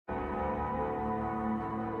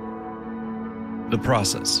The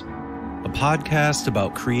Process, a podcast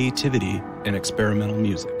about creativity and experimental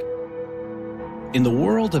music. In the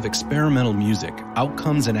world of experimental music,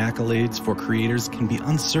 outcomes and accolades for creators can be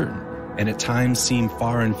uncertain and at times seem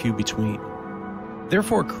far and few between.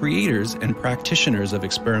 Therefore, creators and practitioners of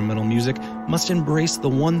experimental music must embrace the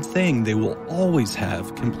one thing they will always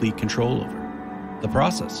have complete control over: the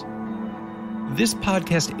process. This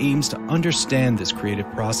podcast aims to understand this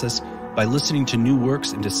creative process by listening to new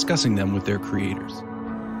works and discussing them with their creators.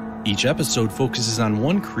 Each episode focuses on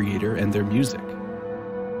one creator and their music.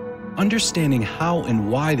 Understanding how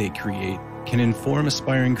and why they create can inform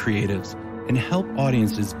aspiring creatives and help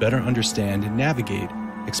audiences better understand and navigate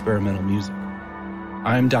experimental music.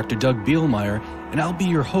 I'm Dr. Doug Bielmeyer, and I'll be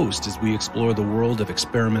your host as we explore the world of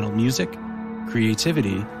experimental music,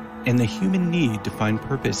 creativity, and the human need to find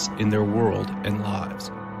purpose in their world and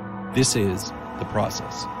lives. This is The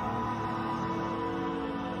Process.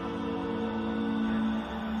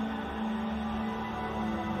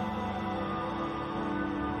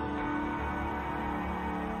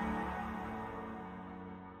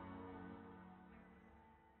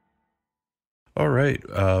 All right,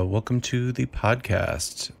 welcome to the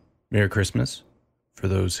podcast. Merry Christmas for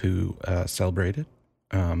those who celebrate it.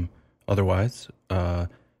 Otherwise,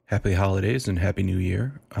 happy holidays and happy new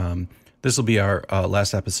year. This will be our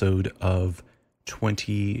last episode of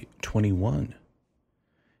 2021.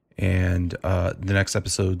 And the next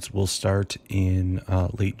episodes will start in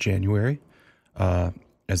late January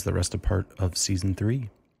as the rest of part of season 3.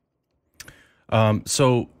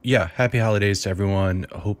 So yeah, happy holidays to everyone.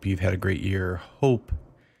 Hope you've had a great year. Hope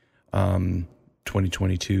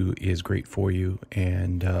 2022 is great for you.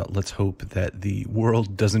 And let's hope that the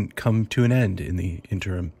world doesn't come to an end in the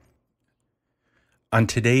interim. On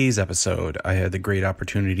today's episode, I had the great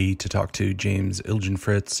opportunity to talk to James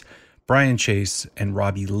Ilgenfritz, Brian Chase, and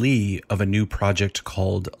Robbie Lee of a new project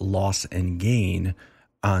called Loss and Gain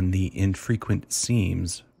on the Infrequent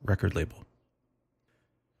Seams record label.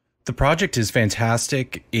 The project is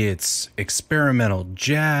fantastic. It's experimental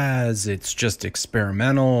jazz. It's just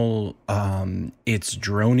experimental. It's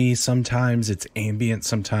droney sometimes. It's ambient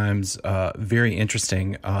sometimes. Very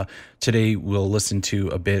interesting. Today we'll listen to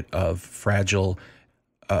a bit of Fragile.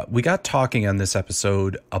 We got talking on this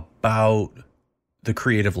episode about the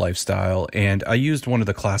creative lifestyle, and I used one of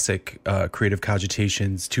the classic creative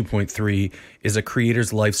cogitations. 2.3 is a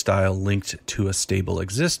creator's lifestyle linked to a stable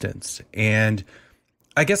existence. And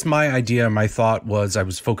I guess my thought was I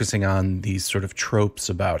was focusing on these sort of tropes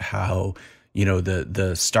about how, you know,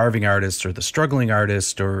 the starving artist or the struggling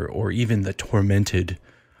artist or even the tormented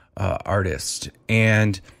artist.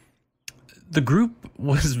 And the group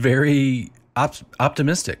was very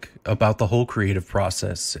optimistic about the whole creative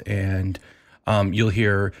process. And you'll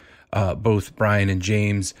hear both Brian and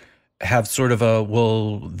James have sort of a,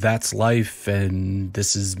 well, that's life and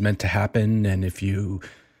this is meant to happen. And if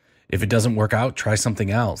it doesn't work out, try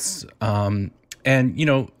something else. And, you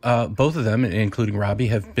know, both of them, including Robbie,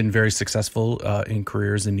 have been very successful in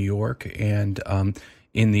careers in New York and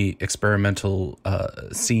in the experimental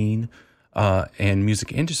scene and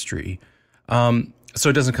music industry. So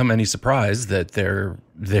it doesn't come any surprise that their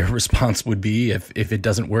response would be, if it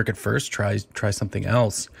doesn't work at first, try something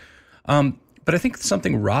else. But I think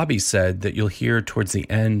something Robbie said that you'll hear towards the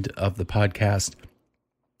end of the podcast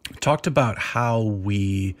talked about how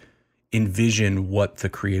we envision what the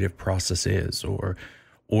creative process is,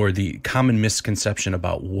 or the common misconception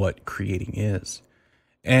about what creating is.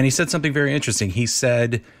 And he said something very interesting. He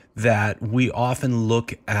said that we often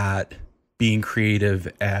look at being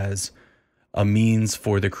creative as a means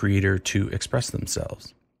for the creator to express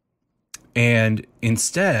themselves. And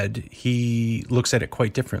instead, he looks at it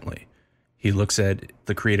quite differently. He looks at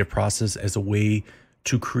the creative process as a way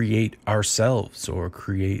to create ourselves or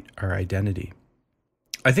create our identity.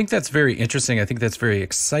 I think that's very interesting. I think that's very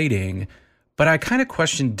exciting, but I kind of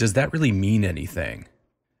question, does that really mean anything?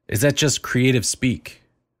 Is that just creative speak?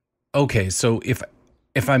 Okay, so if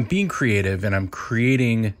I'm being creative and I'm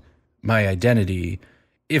creating my identity,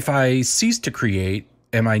 if I cease to create,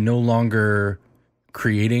 am I no longer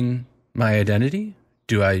creating my identity?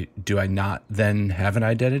 Do I not then have an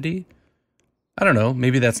identity? I don't know.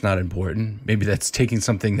 Maybe that's not important. Maybe that's taking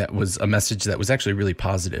something that was a message that was actually really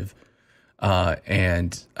positive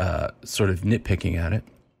and sort of nitpicking at it.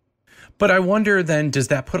 But I wonder then, does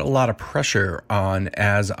that put a lot of pressure on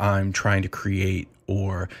as I'm trying to create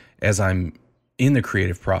or as I'm in the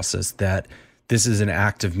creative process that this is an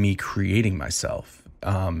act of me creating myself?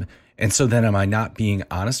 And so then am I not being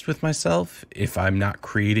honest with myself if I'm not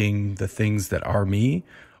creating the things that are me?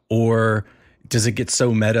 Or does it get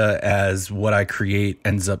so meta as what I create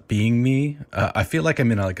ends up being me? I feel like I'm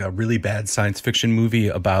in a really bad science fiction movie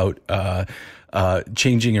about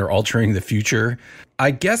changing or altering the future.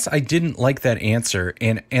 I guess I didn't like that answer,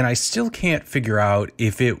 and I still can't figure out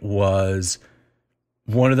if it was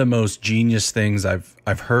one of the most genius things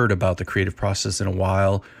I've heard about the creative process in a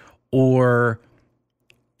while, or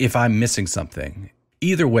if I'm missing something.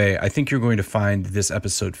 Either way, I think you're going to find this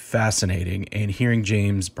episode fascinating, and hearing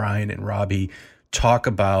James, Brian, and Robbie talk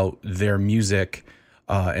about their music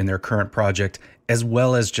and their current project, as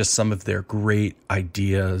well as just some of their great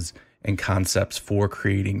ideas and concepts for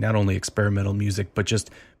creating not only experimental music, but just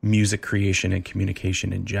music creation and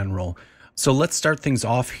communication in general. So let's start things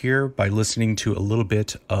off here by listening to a little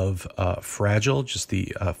bit of Fragile, just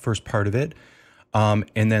the first part of it.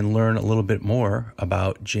 And then learn a little bit more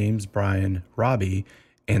about James, Brian, Robbie,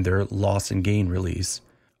 and their Loss and Gain release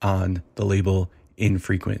on the label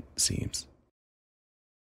Infrequent Seams.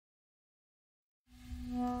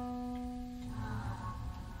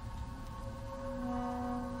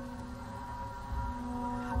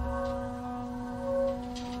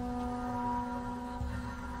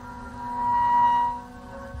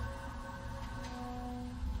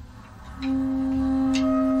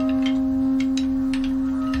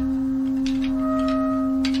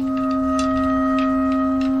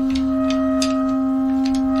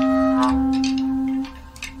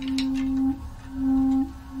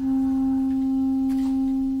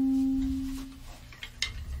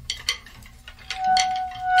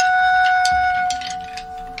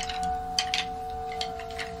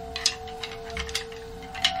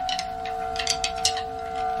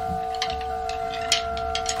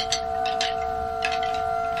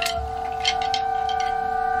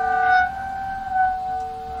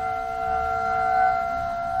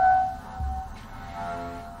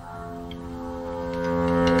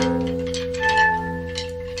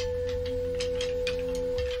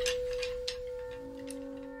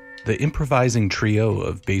 The improvising trio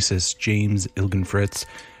of bassist James Ilgenfritz,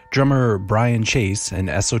 drummer Brian Chase, and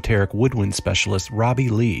esoteric woodwind specialist Robbie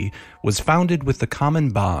Lee was founded with the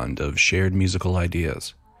common bond of shared musical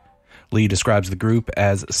ideas. Lee describes the group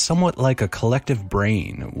as somewhat like a collective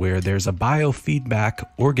brain where there's a biofeedback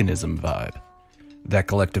organism vibe. That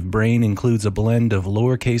collective brain includes a blend of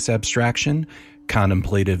lowercase abstraction,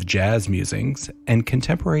 contemplative jazz musings, and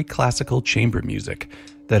contemporary classical chamber music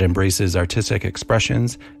that embraces artistic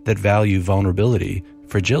expressions that value vulnerability,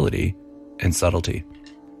 fragility, and subtlety.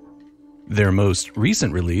 Their most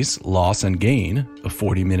recent release, Loss and Gain, a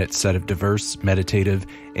 40-minute set of diverse, meditative,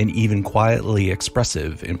 and even quietly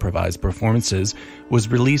expressive improvised performances, was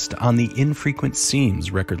released on the Infrequent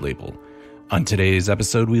Seams record label. On today's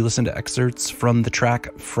episode, we listen to excerpts from the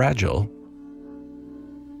track Fragile.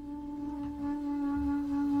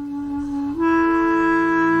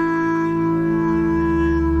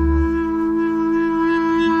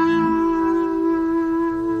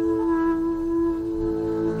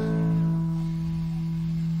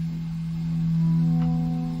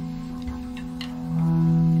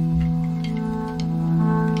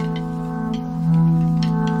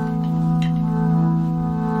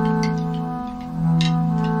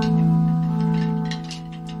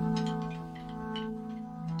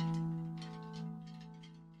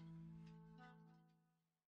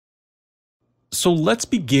 So let's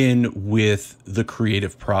begin with the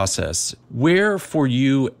creative process. Where for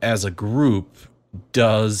you as a group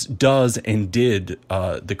does and did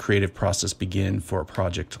the creative process begin for a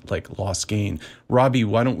project like Lost Gain? Robbie,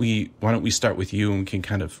 why don't we start with you and we can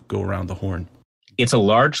kind of go around the horn? It's a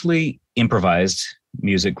largely improvised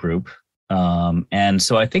music group. And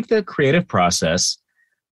so I think the creative process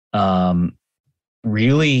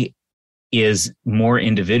really is more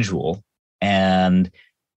individual, and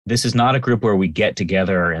this is not a group where we get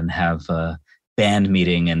together and have a band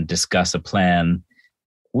meeting and discuss a plan.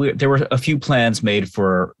 There were a few plans made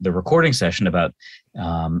for the recording session about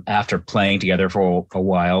after playing together for a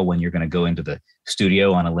while, when you're going to go into the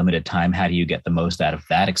studio on a limited time, how do you get the most out of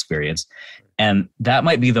that experience? And that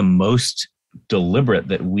might be the most deliberate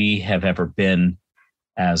that we have ever been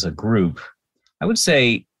as a group. I would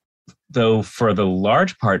say, though, for the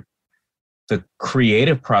large part, the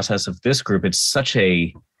creative process of this group, it's such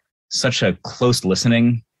a close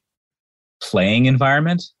listening, playing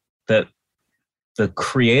environment that the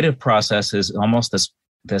creative process is almost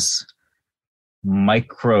this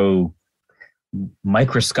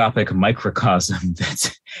microscopic microcosm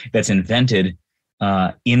that's invented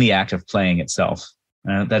in the act of playing itself.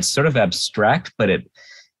 That's sort of abstract, but it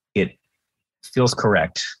feels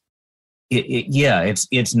correct.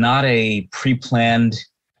 It's not a pre-planned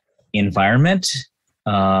environment.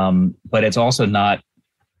 but it's also not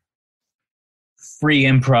free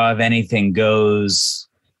improv, anything goes.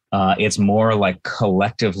 It's more like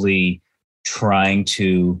collectively trying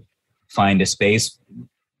to find a space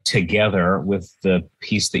together with the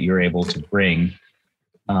piece that you're able to bring.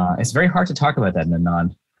 It's very hard to talk about that in a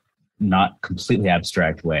not completely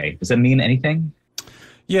abstract way. Does that mean anything?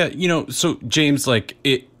 Yeah, so James,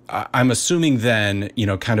 I'm assuming then,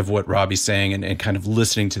 kind of what Robbie's saying and kind of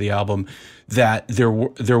listening to the album, that there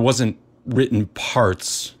wasn't written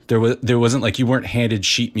parts. There wasn't like you weren't handed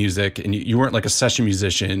sheet music and you weren't like a session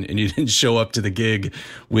musician and you didn't show up to the gig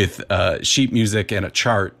with sheet music and a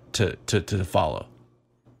chart to follow.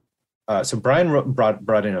 So Brian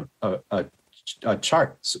brought in a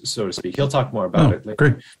chart, so to speak. He'll talk more about it later.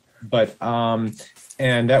 Great. But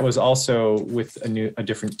and that was also with a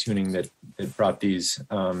different tuning that brought these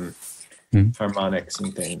harmonics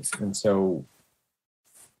and things. And so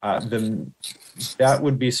that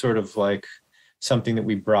would be sort of like something that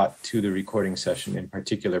we brought to the recording session in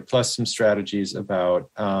particular, plus some strategies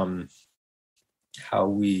about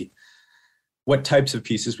what types of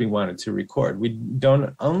pieces we wanted to record. We'd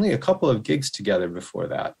done only a couple of gigs together before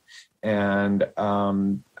that. And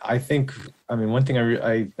I think, one thing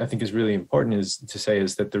I think is really important is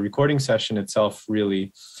that the recording session itself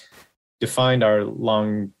really defined our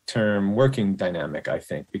long-term working dynamic, I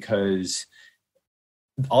think, because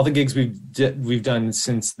all the gigs we've done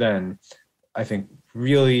since then, I think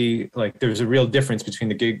really, like, there's a real difference between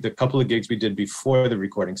the couple of gigs we did before the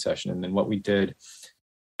recording session and then what we did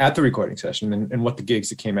at the recording session and what the gigs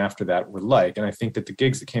that came after that were like. And I think that the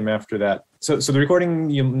gigs that came after that, so the recording,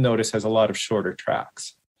 you'll notice, has a lot of shorter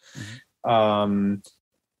tracks. Mm-hmm.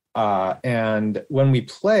 And when we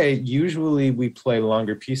play, usually we play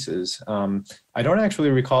longer pieces. I don't actually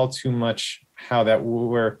recall too much how that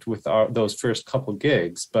worked with those first couple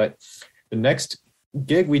gigs, but the next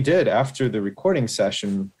gig we did after the recording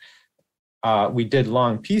session, we did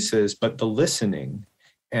long pieces, but the listening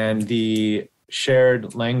and the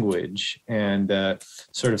shared language and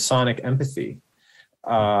sort of sonic empathy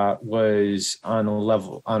was on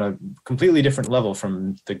a completely different level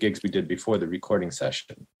from the gigs we did before the recording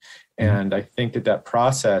session. And I think that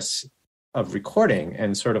process of recording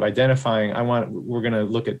and sort of identifying, we're going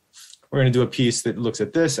to do a piece that looks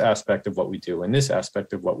at this aspect of what we do and this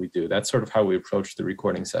aspect of what we do. That's sort of how we approached the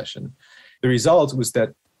recording session. The result was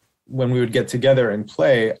that when we would get together and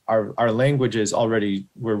play, our languages already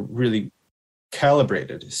were really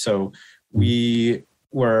calibrated. So we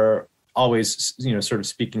were always, sort of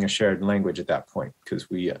speaking a shared language at that point because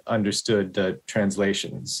we understood the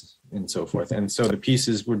translations and so forth. And so the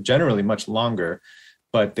pieces were generally much longer,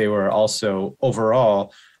 but they were also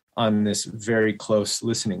overall on this very close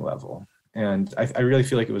listening level. And I really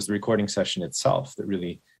feel like it was the recording session itself that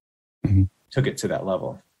really took it to that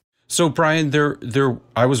level. So Brian,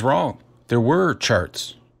 I was wrong. There were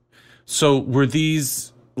charts. So were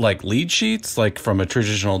these like lead sheets, like from a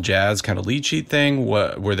traditional jazz kind of lead sheet thing?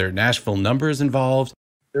 Were there Nashville numbers involved?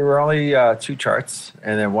 There were only 2 charts,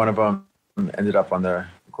 and then one of them ended up on the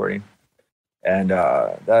recording. And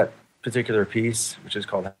that particular piece, which is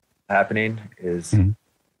called Happening, is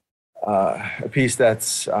a piece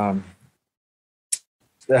that's that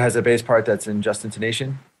has a bass part that's in just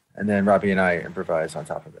intonation, and then Robbie and I improvise on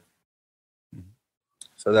top of it.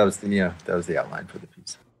 So that was the outline for the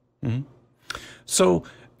piece. Mm-hmm. So,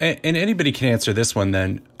 and anybody can answer this one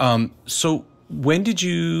then. So when did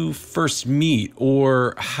you first meet,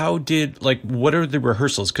 or what are the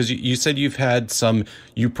rehearsals? Because you said you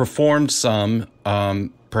performed some,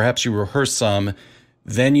 perhaps you rehearsed some,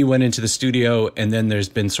 then you went into the studio, and then there's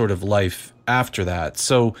been sort of life after that.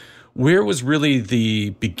 So where was really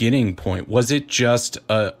the beginning point? Was it just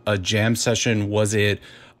a jam session? Was it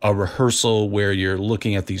a rehearsal where you're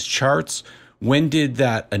looking at these charts? When did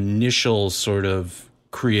that initial sort of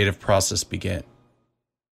creative process begin?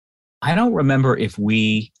 I don't remember if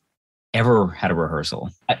we ever had a rehearsal.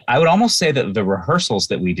 I would almost say that the rehearsals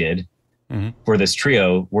that we did for this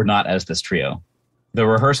trio were not as this trio. The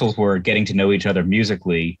rehearsals were getting to know each other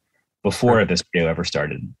musically before this trio ever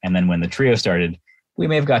started. And then when the trio started, we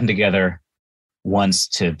may have gotten together once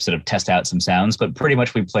to sort of test out some sounds, but pretty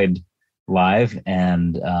much we played live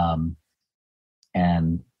and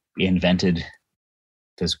invented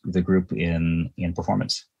the group in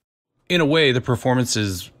performance. In a way, the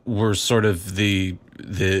performances were sort of the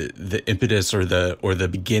impetus or the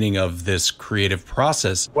beginning of this creative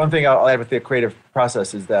process. One thing I'll add with the creative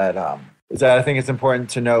process is that I think it's important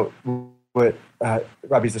to note what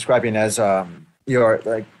Robbie's describing as a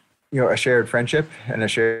shared friendship and a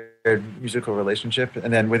shared musical relationship,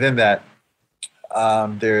 and then within that,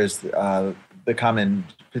 there's the the common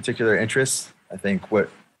particular interests. I think what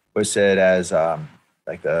was said as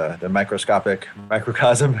like the microscopic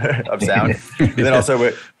microcosm of sound. And then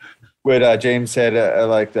also what James said,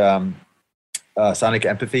 like sonic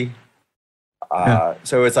empathy.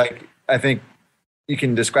 So it's like, I think you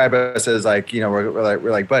can describe us as like,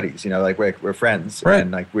 we're like buddies, like we're friends, right?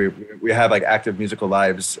 And like we have like active musical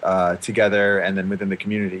lives together, and then within the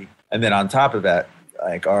community, and then on top of that,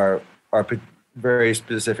 like our very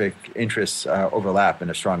specific interests overlap in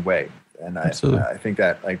a strong way. And I think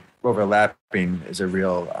that like overlapping is a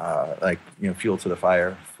real fuel to the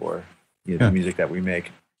fire for the music that we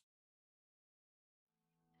make.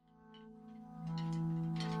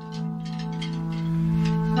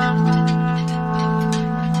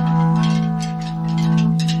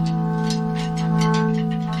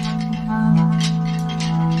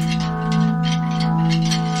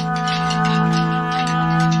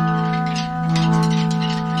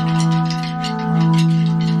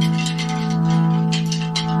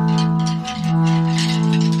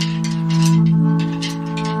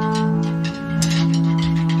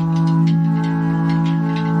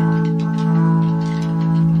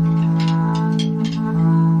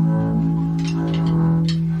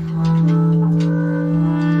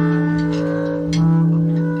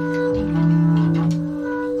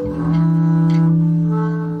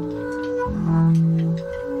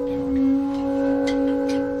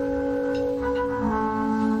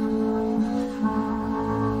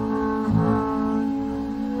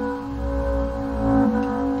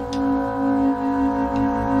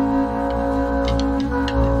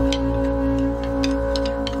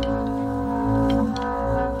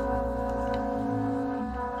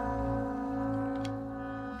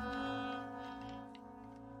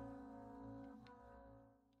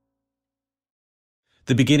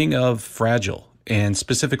 The beginning of Fragile, and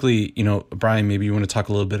specifically, Brian, maybe you want to talk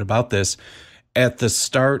a little bit about this. At the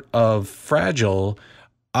start of Fragile,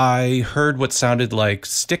 I heard what sounded like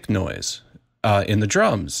stick noise in the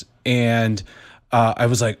drums, and I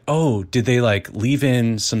was like, "Oh, did they like leave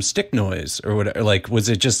in some stick noise or whatever? Like, was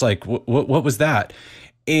it just like what was that?"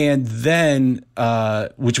 And then,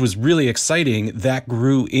 which was really exciting, that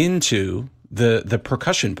grew into the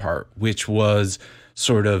percussion part, which was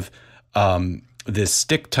sort of this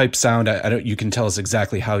stick type sound. I don't. You can tell us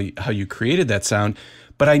exactly how you created that sound,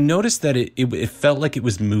 but I noticed that it felt like it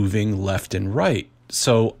was moving left and right.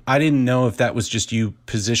 So I didn't know if that was just you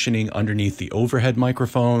positioning underneath the overhead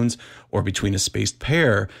microphones or between a spaced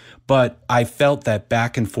pair, but I felt that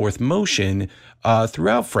back and forth motion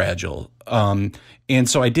throughout Fragile. And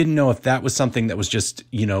so I didn't know if that was something that was just,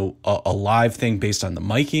 a live thing based on the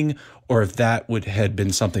miking, or if that had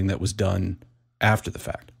been something that was done after the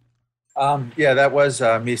fact. That was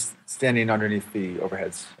me standing underneath the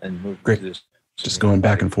overheads and moving. Great. Just going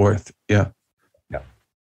back and forth. Yeah.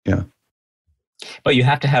 But you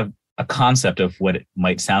have to have a concept of what it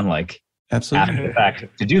might sound like. Absolutely. After the fact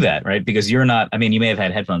to do that, right? Because you're not, you may have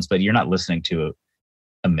had headphones, but you're not listening to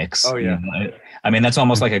a mix. Oh yeah. That's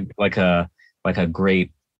almost like a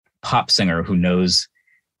great pop singer who knows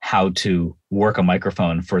how to work a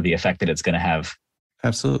microphone for the effect that it's going to have.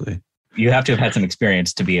 Absolutely. You have to have had some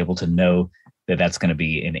experience to be able to know that that's going to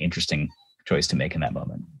be an interesting choice to make in that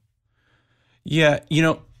moment. Yeah,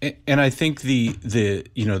 and I think the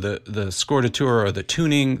scordatura or the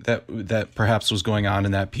tuning that perhaps was going on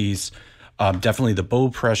in that piece, definitely the bow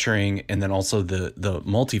pressuring, and then also the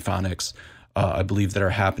multiphonics, I believe, that are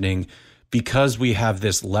happening, because we have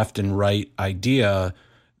this left and right idea.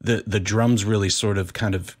 The drums really sort of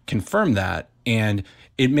kind of confirm that, and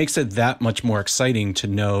it makes it that much more exciting to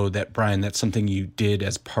know that, Brian, that's something you did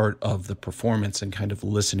as part of the performance and kind of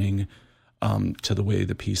listening to the way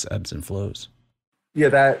the piece ebbs and flows.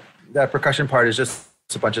 Yeah, that percussion part is just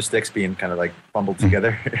a bunch of sticks being kind of like bumbled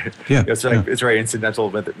together. Yeah, it's very incidental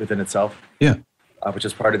within itself. Yeah, which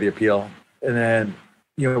is part of the appeal. And then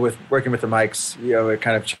with working with the mics, it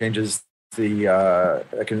kind of changes the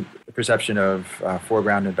perception of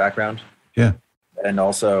foreground and background. Yeah, and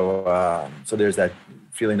also so there's that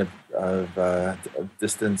feeling of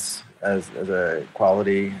distance as a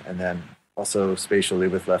quality, and then also spatially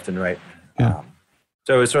with left and right. Yeah.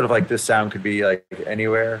 So it's sort of like this sound could be like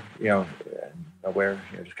anywhere, nowhere,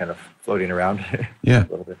 just kind of floating around. Yeah. A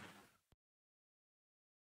little bit.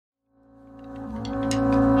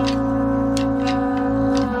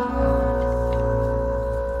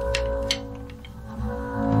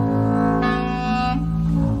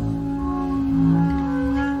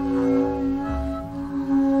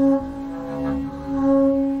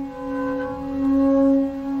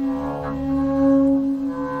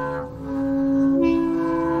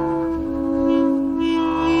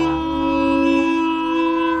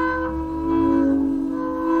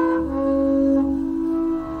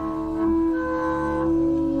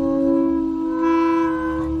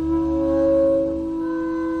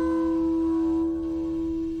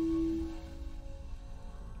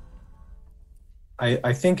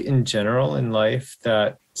 I think in general in life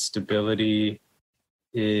that stability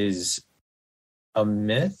is a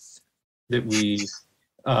myth that we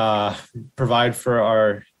provide for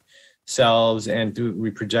ourselves, and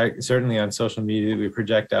we project, certainly on social media, we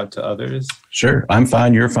project out to others. Sure. I'm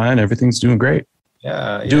fine. You're fine. Everything's doing great.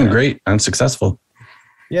 Yeah. Doing great. I'm successful.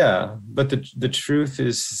 Yeah. But the truth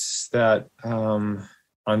is that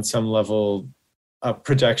on some level, a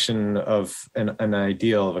projection of an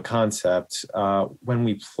ideal, of a concept, when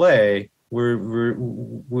we play,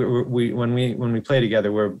 when we play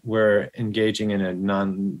together, we're engaging in a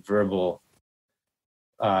nonverbal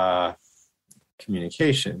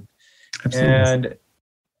communication. Absolutely. And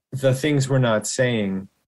the things we're not saying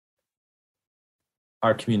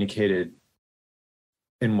are communicated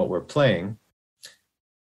in what we're playing.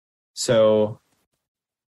 So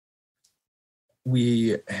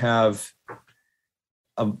we have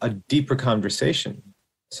a deeper conversation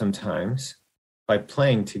sometimes by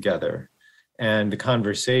playing together. And the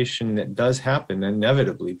conversation that does happen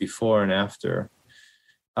inevitably before and after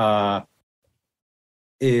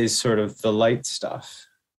is sort of the light stuff.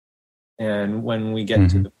 And when we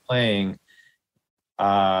get to the playing,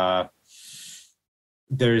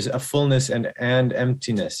 there's a fullness and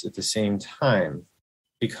emptiness at the same time,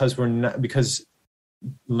 because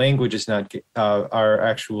language is not, our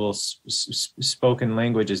actual spoken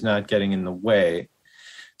language is not getting in the way.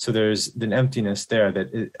 So there's an emptiness there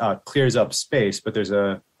that it, clears up space, but there's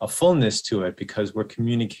a fullness to it because we're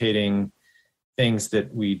communicating things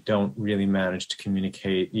that we don't really manage to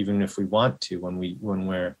communicate, even if we want to, when we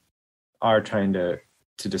are trying to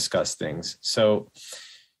discuss things. So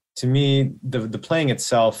to me, the playing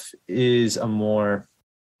itself is a more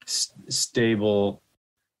stable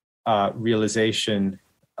realization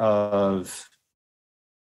of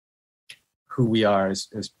who we are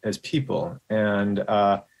as people. And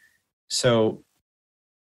so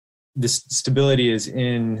this stability is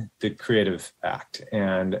in the creative act,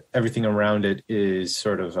 and everything around it is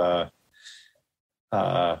sort of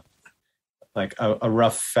like a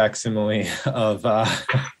rough facsimile of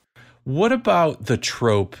What about the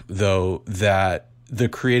trope, though, that the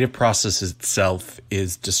creative process itself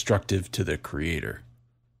is destructive to the creator?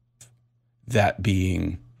 That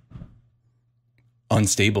being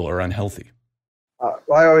unstable or unhealthy? Well,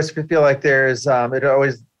 I always feel like there's, it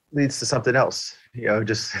always leads to something else.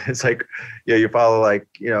 Just, it's like, you follow like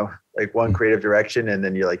one creative direction, and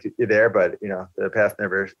then you're there, but the path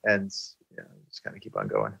never ends. Just kind of keep on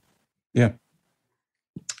going. Yeah.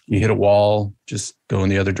 You hit a wall, just go in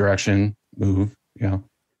the other direction, move. Yeah.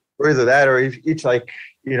 Or either that, or each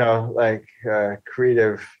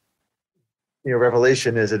creative,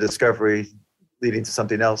 revelation is a discovery leading to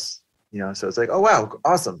something else. So it's like, oh wow,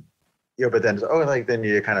 awesome. But then then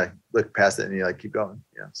you kind of look past it and you keep going.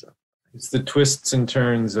 So it's the twists and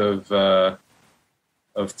turns of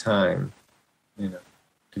time. To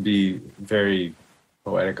be very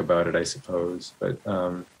poetic about it, I suppose. But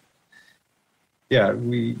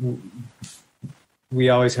we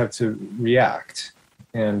always have to react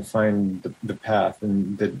and find the path,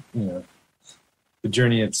 and the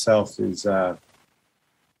journey itself is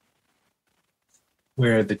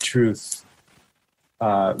where the truth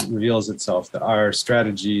reveals itself. Our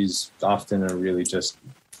strategies often are really just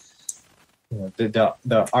the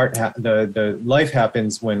life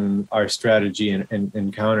happens when our strategy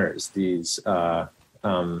encounters these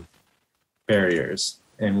barriers,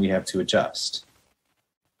 and we have to adjust.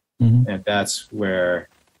 And that's where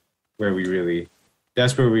we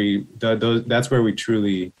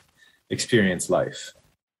truly experience life.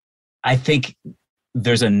 I think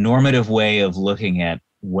there's a normative way of looking at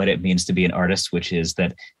what it means to be an artist, which is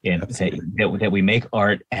that that we make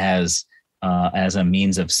art as a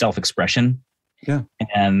means of self-expression. Yeah.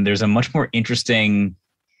 And there's a much more interesting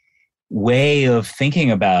way of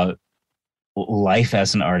thinking about life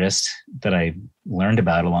as an artist that I learned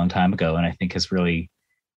about a long time ago, and I think has really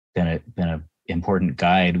been a important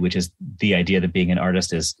guide, which is the idea that being an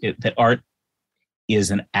artist that art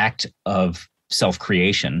is an act of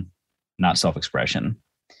self-creation, not self-expression.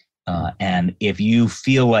 And if you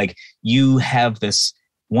feel like you have this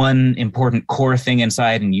one important core thing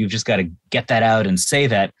inside and you've just got to get that out and say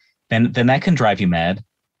that, then that can drive you mad.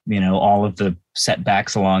 All of the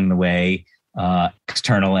setbacks along the way,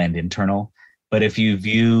 external and internal. But if you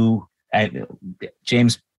view,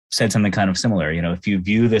 James said something kind of similar, if you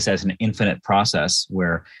view this as an infinite process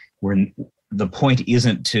where the point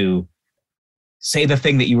isn't to say the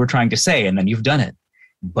thing that you were trying to say and then you've done it,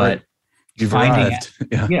 but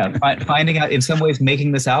finding out, in some ways,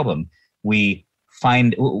 making this album, we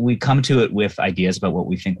come to it with ideas about what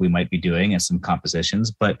we think we might be doing and some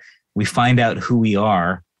compositions, but we find out who we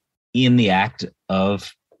are in the act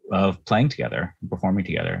of playing together, performing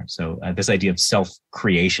together. So this idea of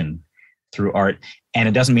self-creation through art, and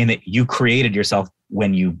it doesn't mean that you created yourself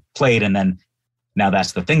when you played and then now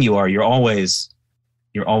that's the thing you are. You're always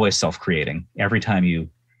self-creating. Every time you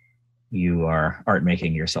are art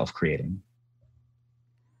making, you're self-creating.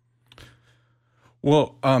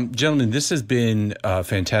 Well, gentlemen, this has been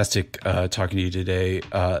fantastic talking to you today.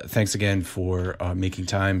 Thanks again for making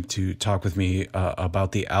time to talk with me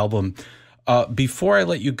about the album. Before I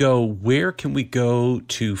let you go, where can we go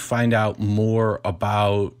to find out more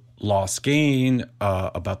about Lost Gain,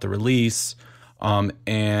 about the release,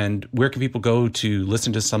 and where can people go to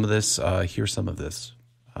listen to some of this, hear some of this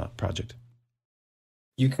project?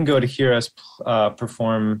 You can go to hear us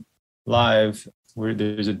perform live, where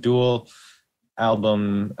there's a dual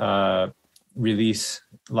album release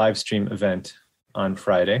live stream event on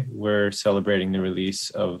Friday. We're celebrating the release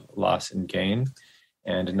of Loss and Gain,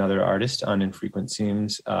 and another artist on Infrequent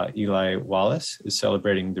Seams, Eli Wallace, is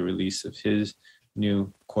celebrating the release of his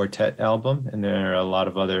new quartet album, and there are a lot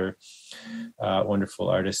of other wonderful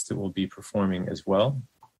artists that will be performing as well.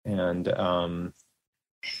 And the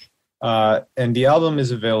album is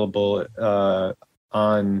available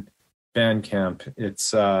on Bandcamp.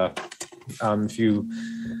 It's if you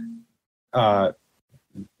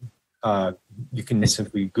can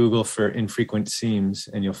simply Google for Infrequent Seams,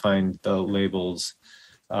 and you'll find the label's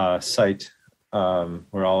site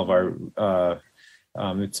where all of our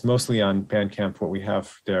it's mostly on Bandcamp what we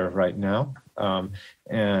have there right now,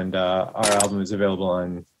 and our album is available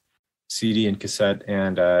on CD and cassette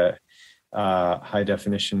and high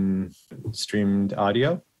definition streamed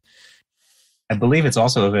audio. I believe it's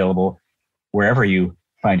also available wherever you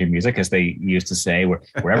find your music, as they used to say,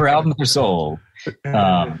 wherever albums are sold.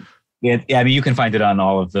 I mean, you can find it on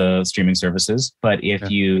all of the streaming services, but if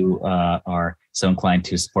you are so inclined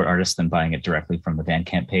to support artists, then buying it directly from the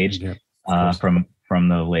Bandcamp page from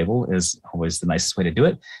the label is always the nicest way to do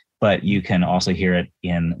it. But you can also hear it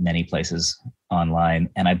in many places online.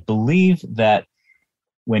 And I believe that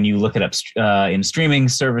when you look it up in streaming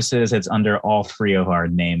services, it's under all three of our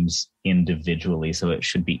names individually. So it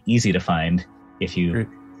should be easy to find if you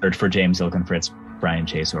search for James Ilgenfritz, Brian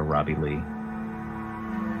Chase, or Robbie Lee.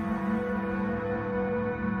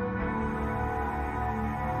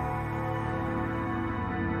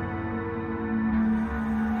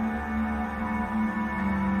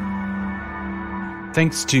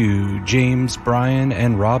 Thanks to James, Brian,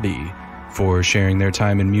 and Robbie for sharing their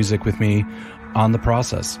time and music with me on The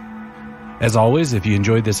Process. As always, if you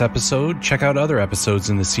enjoyed this episode, check out other episodes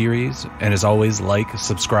in the series, and as always, like,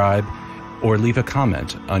 subscribe, or leave a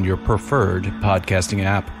comment on your preferred podcasting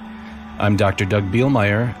app. I'm Dr. Doug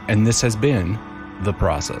Bielmeyer, and this has been The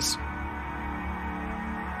Process.